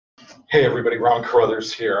Hey everybody, Ron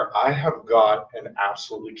Carruthers here. I have got an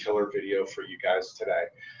absolutely killer video for you guys today.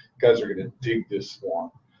 You guys are going to dig this one.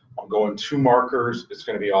 I'm going 2 markers. It's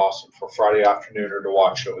going to be awesome for Friday afternoon or to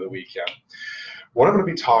watch over the weekend. What I'm going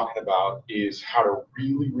to be talking about is how to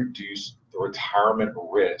really reduce the retirement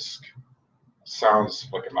risk. Sounds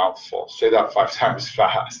like a mouthful. Say that 5 times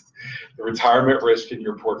fast. The retirement risk in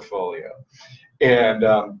your portfolio. And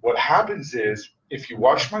what happens is, if you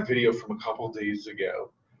watched my video from a couple of days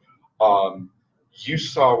ago, you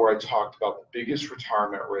saw where I talked about the biggest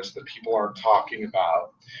retirement risk that people aren't talking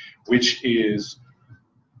about, which is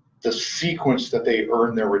the sequence that they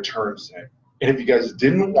earn their returns in. And if you guys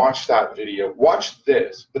didn't watch that video, watch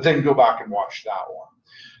this, but then go back and watch that one.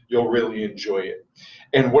 You'll really enjoy it.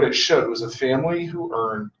 And what it showed was a family who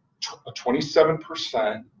earned a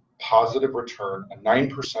 27% positive return, a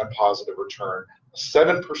 9% positive return, a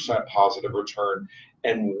 7% positive return,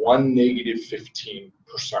 and one negative 15%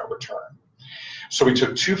 return. So we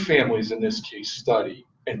took 2 families in this case study,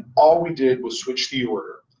 and all we did was switch the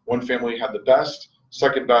order. One family had the best,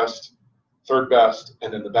 second best, third best,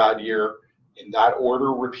 and then the bad year. In that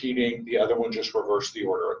order repeating, the other one just reversed the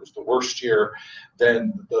order. It was the worst year,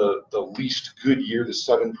 then the least good year, the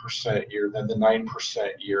 7% year, then the 9%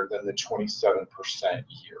 year, then the 27%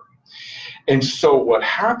 year. And so what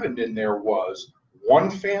happened in there was one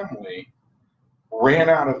family ran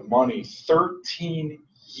out of money 13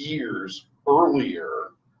 years earlier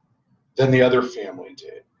than the other family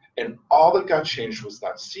did. And all that got changed was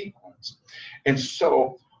that sequence. And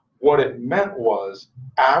so what it meant was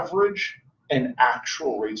average and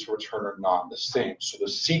actual rates of return are not the same. So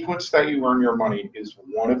the sequence that you earn your money is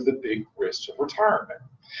one of the big risks of retirement.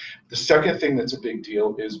 The second thing that's a big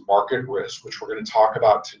deal is market risk, which we're going to talk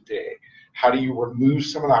about today. How do you remove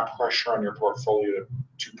some of that pressure on your portfolio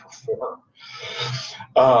to perform?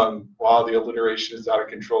 Wow, the alliteration is out of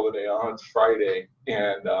control today. It's Friday.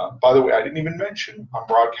 And by the way, I didn't even mention I'm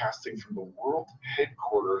broadcasting from the world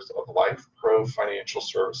headquarters of Life Pro Financial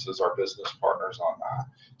Services, our business partners on that.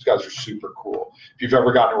 These guys are super cool. If you've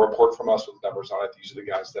ever gotten a report from us with numbers on it, these are the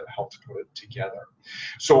guys that helped put it together.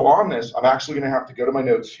 So on this, I'm actually going to have to go to my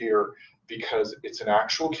notes here because it's an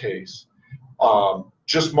actual case.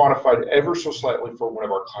 Just modified ever so slightly for one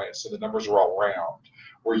of our clients, so the numbers are all round,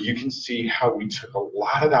 where you can see how we took a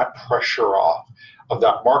lot of that pressure off of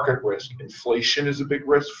that market risk. Inflation is a big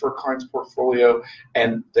risk for a client's portfolio,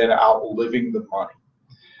 and then outliving the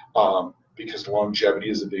money, because longevity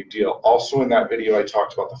is a big deal. Also in that video, I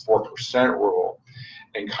talked about the 4% rule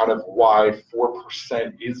and kind of why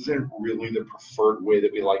 4% isn't really the preferred way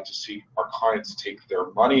that we like to see our clients take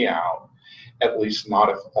their money out, at least not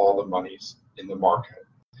if all the money's in the market.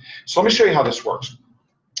 So let me show you how this works.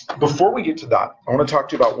 Before we get to that, I want to talk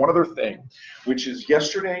to you about one other thing, which is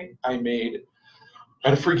yesterday I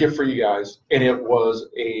had a free gift for you guys, and it was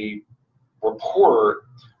a report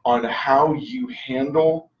on how you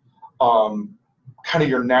handle kind of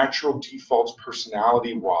your natural defaults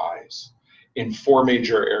personality-wise in 4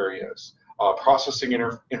 major areas: processing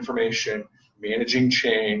information, managing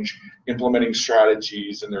change, implementing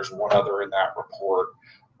strategies, and there's one other in that report.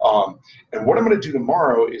 And what I'm going to do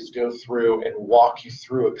tomorrow is go through and walk you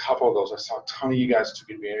through a couple of those. I saw a ton of you guys took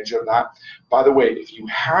advantage of that. By the way, if you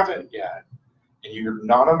haven't yet, and you're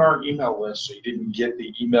not on our email list, so you didn't get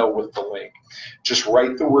the email with the link, just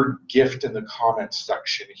write the word gift in the comments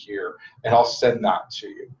section here, and I'll send that to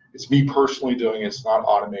you. It's me personally doing it. It's not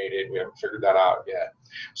automated. We haven't figured that out yet.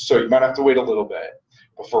 So you might have to wait a little bit.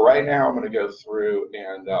 But for right now, I'm going to go through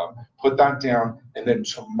and put that down, and then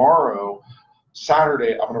tomorrow,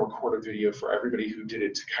 Saturday, I'm going to record a video for everybody who did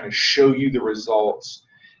it to kind of show you the results.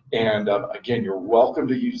 And again, you're welcome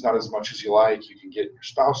to use that as much as you like. You can get your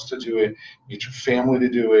spouse to do it, get your family to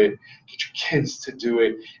do it, get your kids to do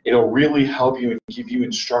it. It'll really help you and give you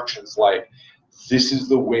instructions like, this is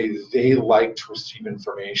the way they like to receive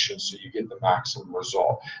information so you get the maximum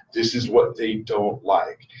result. This is what they don't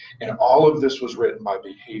like. And all of this was written by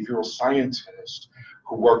behavioral scientists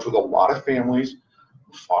who worked with a lot of families,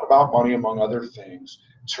 thought about money, among other things,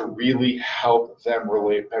 to really help them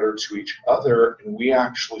relate better to each other. And we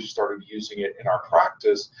actually started using it in our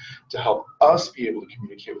practice to help us be able to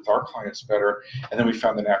communicate with our clients better. And then we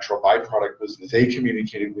found the natural byproduct was they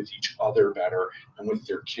communicated with each other better and with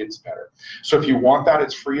their kids better. So if you want that,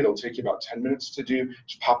 it's free. It'll take you about 10 minutes to do.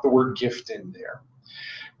 Just pop the word gift in there.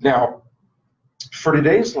 Now, for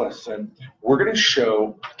today's lesson, we're going to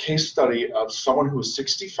show a case study of someone who is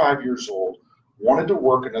 65 years old, wanted to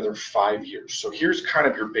work another 5 years. So here's kind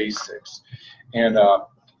of your basics. And I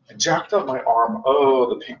jacked up my arm. Oh,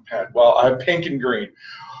 the pink pen. Well, I have pink and green.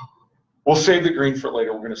 We'll save the green for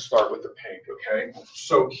later. We're going to start with the pink, okay?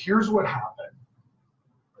 So here's what happened.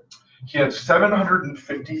 He had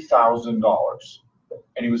 $750,000,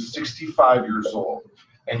 and he was 65 years old.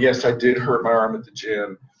 And yes, I did hurt my arm at the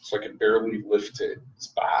gym, so I can barely lift it. It's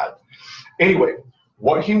bad. Anyway,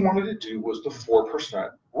 what he wanted to do was the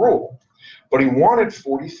 4% rule, but he wanted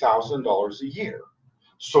 $40,000 a year.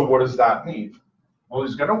 So what does that mean? Well,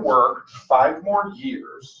 he's going to work 5 more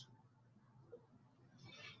years.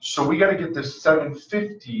 So we got to get this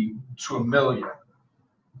 750 to $1 million.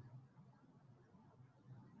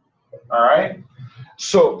 All right.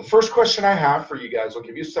 So the first question I have for you guys, I'll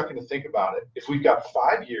give you a second to think about it. If we've got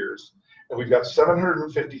 5 years and we've got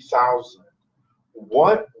 750,000,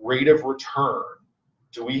 what rate of return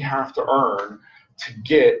do we have to earn to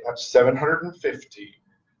get that 750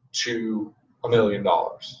 to $1 million?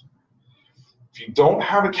 If you don't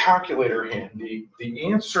have a calculator handy, the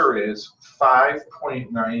answer is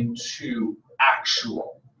 5.92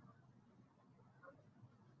 actual.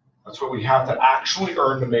 That's what we have to actually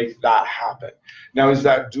earn to make that happen. Now, is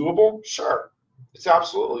that doable? Sure, it's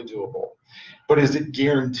absolutely doable. But is it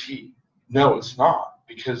guaranteed? No, it's not,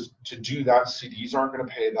 because to do that, CDs aren't going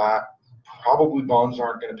to pay that. Probably bonds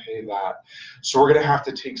aren't going to pay that. So we're going to have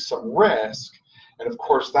to take some risk. And of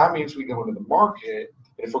course, that means we go into the market.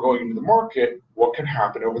 And if we're going into the market, what can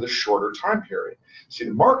happen over the shorter time period? See,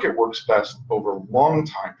 the market works best over long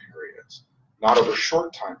time periods, not over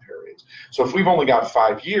short time periods. So if we've only got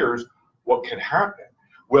 5 years, what can happen?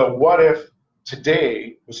 Well, what if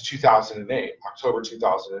today was 2008, October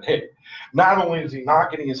 2008? Not only is he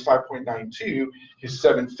not getting his 5.92, his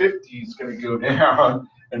 750 is going to go down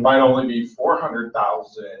and might only be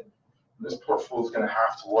 400,000. This poor fool is going to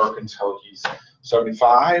have to work until he's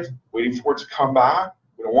 75, waiting for it to come back.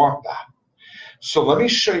 We don't want that. So let me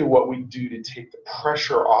show you what we do to take the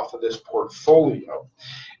pressure off of this portfolio.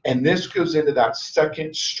 And this goes into that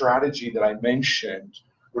second strategy that I mentioned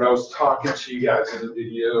when I was talking to you guys in the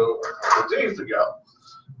video a couple of days ago.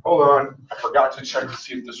 Hold on, I forgot to check to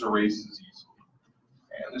see if this erases easily.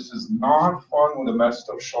 And this is not fun with a messed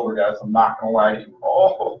up shoulder, guys. I'm not gonna lie to you.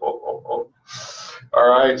 Oh. All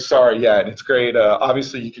right, sorry, yeah, and it's great.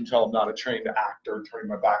 Obviously, you can tell I'm not a trained actor, turning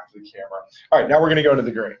my back to the camera. All right, now we're gonna go into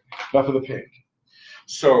the green, enough of the pink.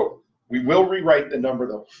 So we will rewrite the number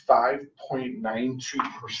though,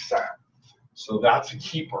 5.92%. So that's a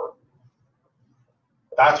keeper.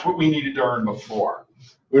 That's what we needed to earn before.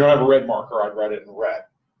 We don't have a red marker, I'd write it in red.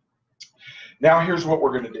 Now here's what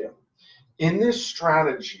we're gonna do. In this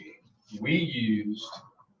strategy, we used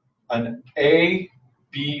an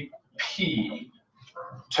ABP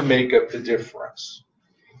to make up the difference.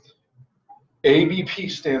 ABP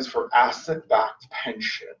stands for asset-backed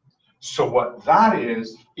pension. So what that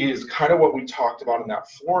is kind of what we talked about in that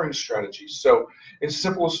flooring strategy. So in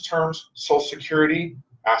simplest terms, Social Security,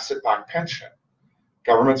 asset-backed pension.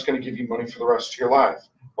 Government's going to give you money for the rest of your life.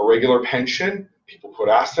 A regular pension, people put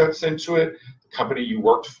assets into it. The company you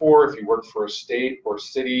worked for, if you worked for a state or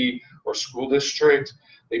city or school district,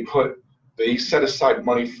 they set aside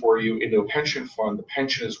money for you into a pension fund. The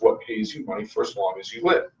pension is what pays you money for as long as you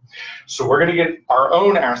live. So we're going to get our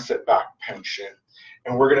own asset-backed pension,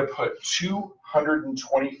 and we're going to put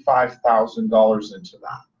 $225,000 into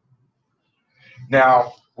that.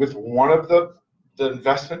 Now, with one of the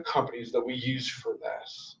investment companies that we use for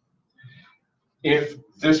this, if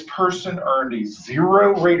this person earned a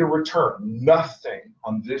 0 rate of return, nothing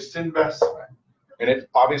on this investment, and it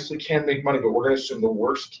obviously can make money, but we're going to assume the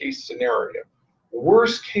worst case scenario.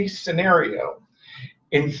 Worst case scenario,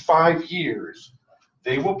 in 5 years,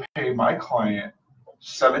 they will pay my client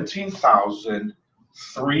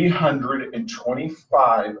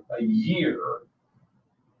 $17,325 a year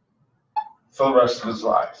for the rest of his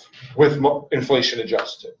life, with inflation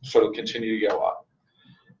adjusted, so it'll continue to go up.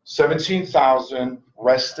 $17,000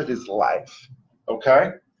 rest of his life,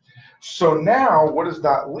 okay? So now, what does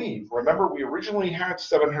that leave? Remember, we originally had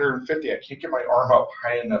 750. I can't get my arm up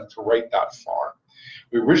high enough to write that far.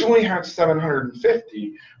 We originally had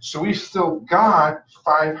 750, so we still got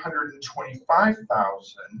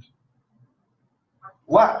 525,000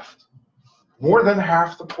 left. More than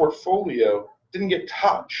half the portfolio didn't get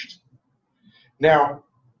touched. Now,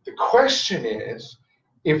 the question is,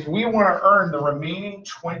 if we want to earn the remaining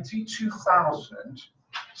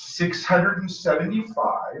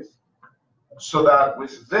 22,675, so that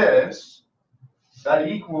with this, that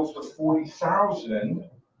equals the 40,000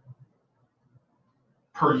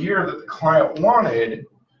 per year that the client wanted,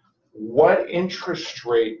 what interest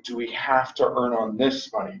rate do we have to earn on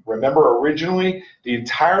this money? Remember, originally, the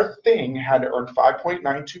entire thing had to earn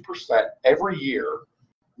 5.92% every year,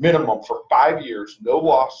 minimum for 5 years, no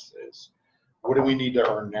losses, what do we need to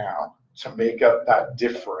earn now to make up that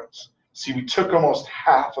difference? See, we took almost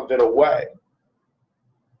half of it away.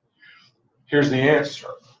 Here's the answer,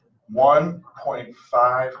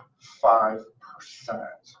 1.55%.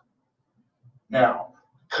 Now,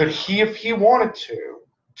 could he, if he wanted to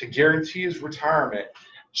guarantee his retirement,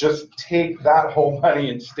 just take that whole money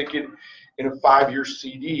and stick it in a 5-year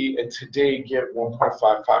CD and today get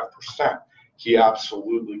 1.55%? He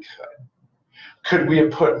absolutely could. Could we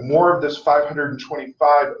have put more of this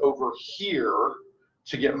 525 over here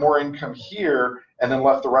to get more income here and then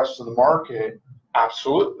left the rest of the market?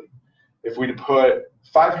 Absolutely. If we'd put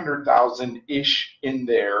 500,000-ish in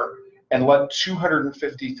there and let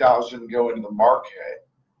 250,000 go into the market,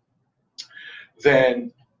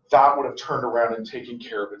 then that would have turned around and taken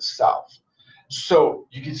care of itself. So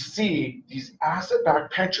you can see these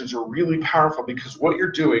asset-backed pensions are really powerful because what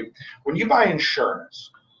you're doing, when you buy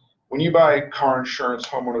insurance, when you buy car insurance,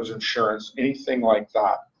 homeowners insurance, anything like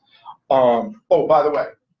that. Oh, by the way,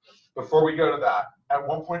 before we go to that, at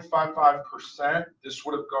 1.55%, this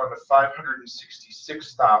would have gone to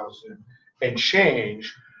 566,000 and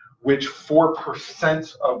change, which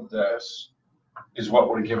 4% of this is what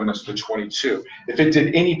would have given us the 22. If it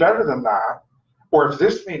did any better than that, or if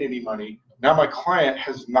this made any money, now my client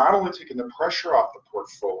has not only taken the pressure off the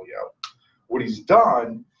portfolio, what he's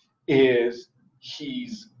done is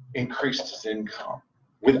he's increased his income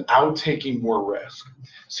without taking more risk.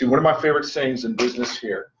 See, one of my favorite sayings in business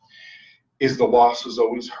here is the losses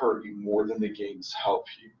always hurt you more than the gains help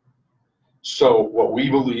you. So what we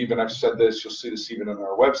believe, and I've said this, you'll see this even on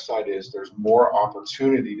our website, is there's more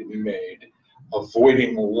opportunity to be made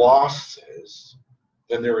avoiding losses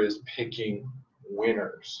than there is picking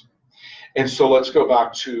winners. And so let's go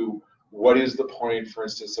back to what is the point, for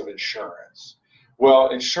instance, of insurance? Well,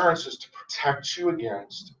 insurance is to protect you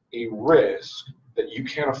against a risk that you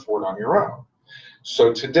can't afford on your own.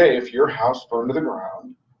 So today, if your house burned to the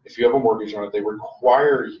ground, if you have a mortgage on it, they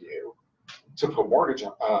require you to put mortgage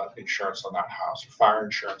insurance on that house, or fire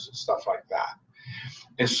insurance and stuff like that.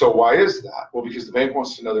 And so why is that? Well, because the bank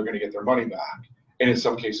wants to know they're going to get their money back. And in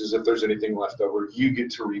some cases, if there's anything left over, you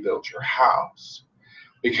get to rebuild your house.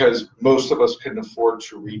 Because most of us couldn't afford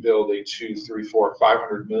to rebuild a $200, $300, $400,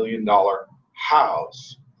 $500 million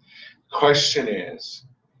house. Question is,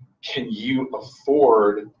 can you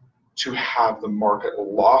afford to have the market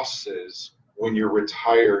losses when you're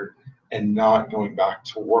retired and not going back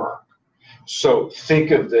to work? So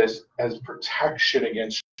think of this as protection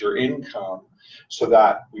against your income, so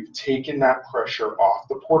that we've taken that pressure off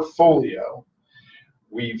the portfolio.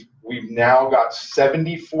 We've now got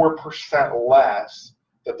 74% less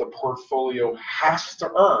that the portfolio has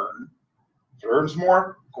to earn. If it earns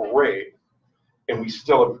more, great. And we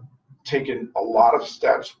still have taken a lot of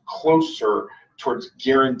steps closer towards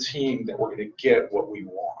guaranteeing that we're going to get what we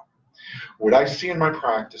want. What I see in my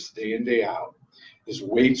practice day in, day out is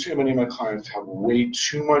way too many of my clients have way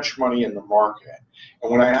too much money in the market.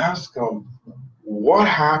 And when I ask them, what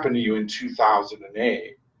happened to you in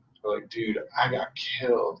 2008? They're like, dude, I got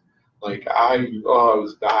killed. Like, it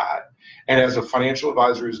was bad. And as a financial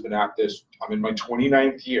advisor who's been at this, I'm in my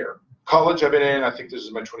 29th year. College I've been in, I think this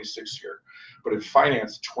is my 26th year. But in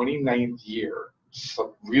finance, 29th year.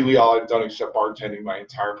 So really all I've done except bartending my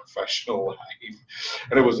entire professional life.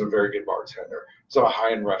 And I wasn't a very good bartender. It's a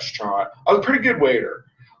high-end restaurant. I was a pretty good waiter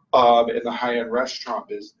in the high-end restaurant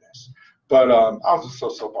business. But I was a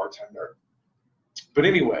so-so bartender. But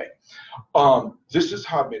anyway, this is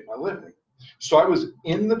how I made my living. So I was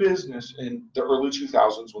in the business in the early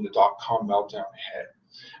 2000s when the dot-com meltdown hit.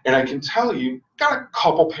 And I can tell you, got a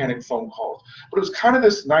couple panic phone calls, but it was kind of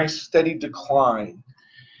this nice steady decline.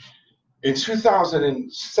 In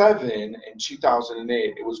 2007 and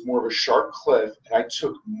 2008, it was more of a sharp cliff, and I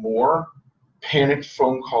took more panicked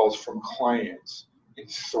phone calls from clients in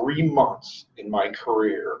 3 months in my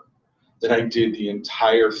career than I did the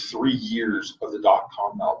entire 3 years of the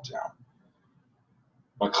dot-com meltdown.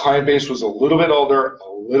 My client base was a little bit older,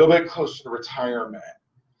 a little bit closer to retirement.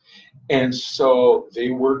 And so they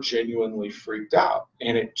were genuinely freaked out.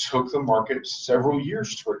 And it took the market several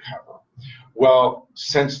years to recover. Well,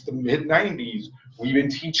 since the mid-90s, we've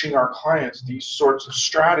been teaching our clients these sorts of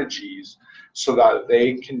strategies so that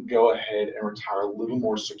they can go ahead and retire a little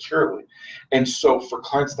more securely. And so for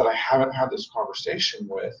clients that I haven't had this conversation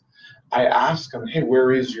with, I ask them, hey,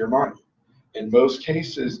 where is your money? In most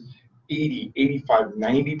cases, 80, 85,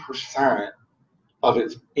 90% of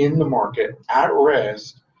it's in the market at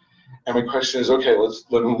risk. And my question is, okay,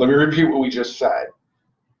 let me repeat what we just said.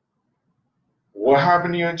 What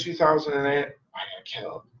happened to you in 2008? I got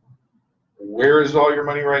killed. Where is all your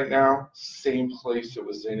money right now? Same place it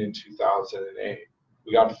was in 2008.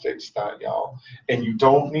 We got to fix that, y'all. And you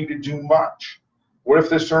don't need to do much. What if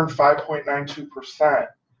this earned 5.92%?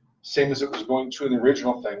 Same as it was going to in the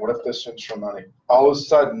original thing. What if this earns your money? All of a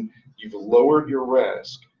sudden, you've lowered your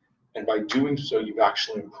risk. And by doing so, you've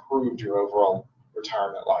actually improved your overall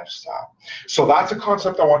retirement lifestyle. So that's a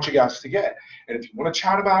concept I want you guys to get. And if you want to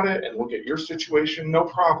chat about it and look at your situation, no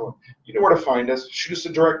problem. You know where to find us. Shoot us a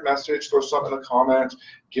direct message, throw something in the comments,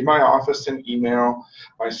 give my office an email.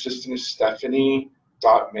 My assistant is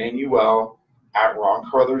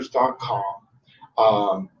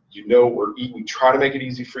stephanie.manuel@roncarruthers.com. You know, we try to make it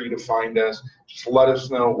easy for you to find us. Just let us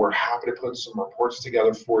know. We're happy to put some reports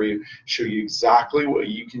together for you, show you exactly what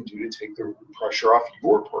you can do to take the pressure off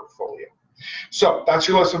your portfolio. So that's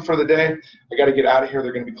your lesson for the day. I got to get out of here.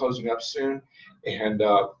 They're going to be closing up soon, and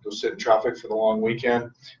go sit in traffic for the long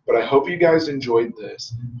weekend. But I hope you guys enjoyed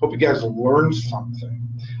this. Hope you guys learned something.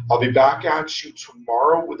 I'll be back at you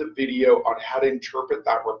tomorrow with a video on how to interpret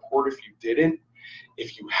that report if you didn't.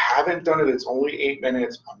 If you haven't done it, it's only 8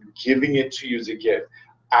 minutes. I'm giving it to you as a gift.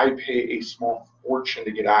 I pay a small fortune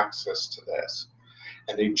to get access to this.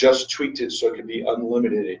 And they just tweaked it so it can be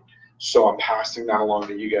unlimited. So I'm passing that along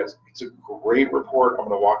to you guys. It's a great report. I'm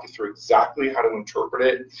going to walk you through exactly how to interpret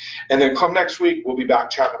it. And then come next week, we'll be back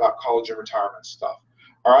chatting about college and retirement stuff.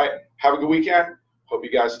 All right. Have a good weekend. Hope you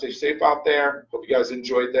guys stay safe out there. Hope you guys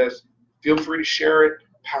enjoyed this. Feel free to share it,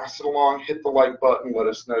 pass it along, hit the like button, let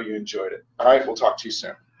us know you enjoyed it. All right. We'll talk to you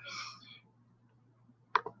soon.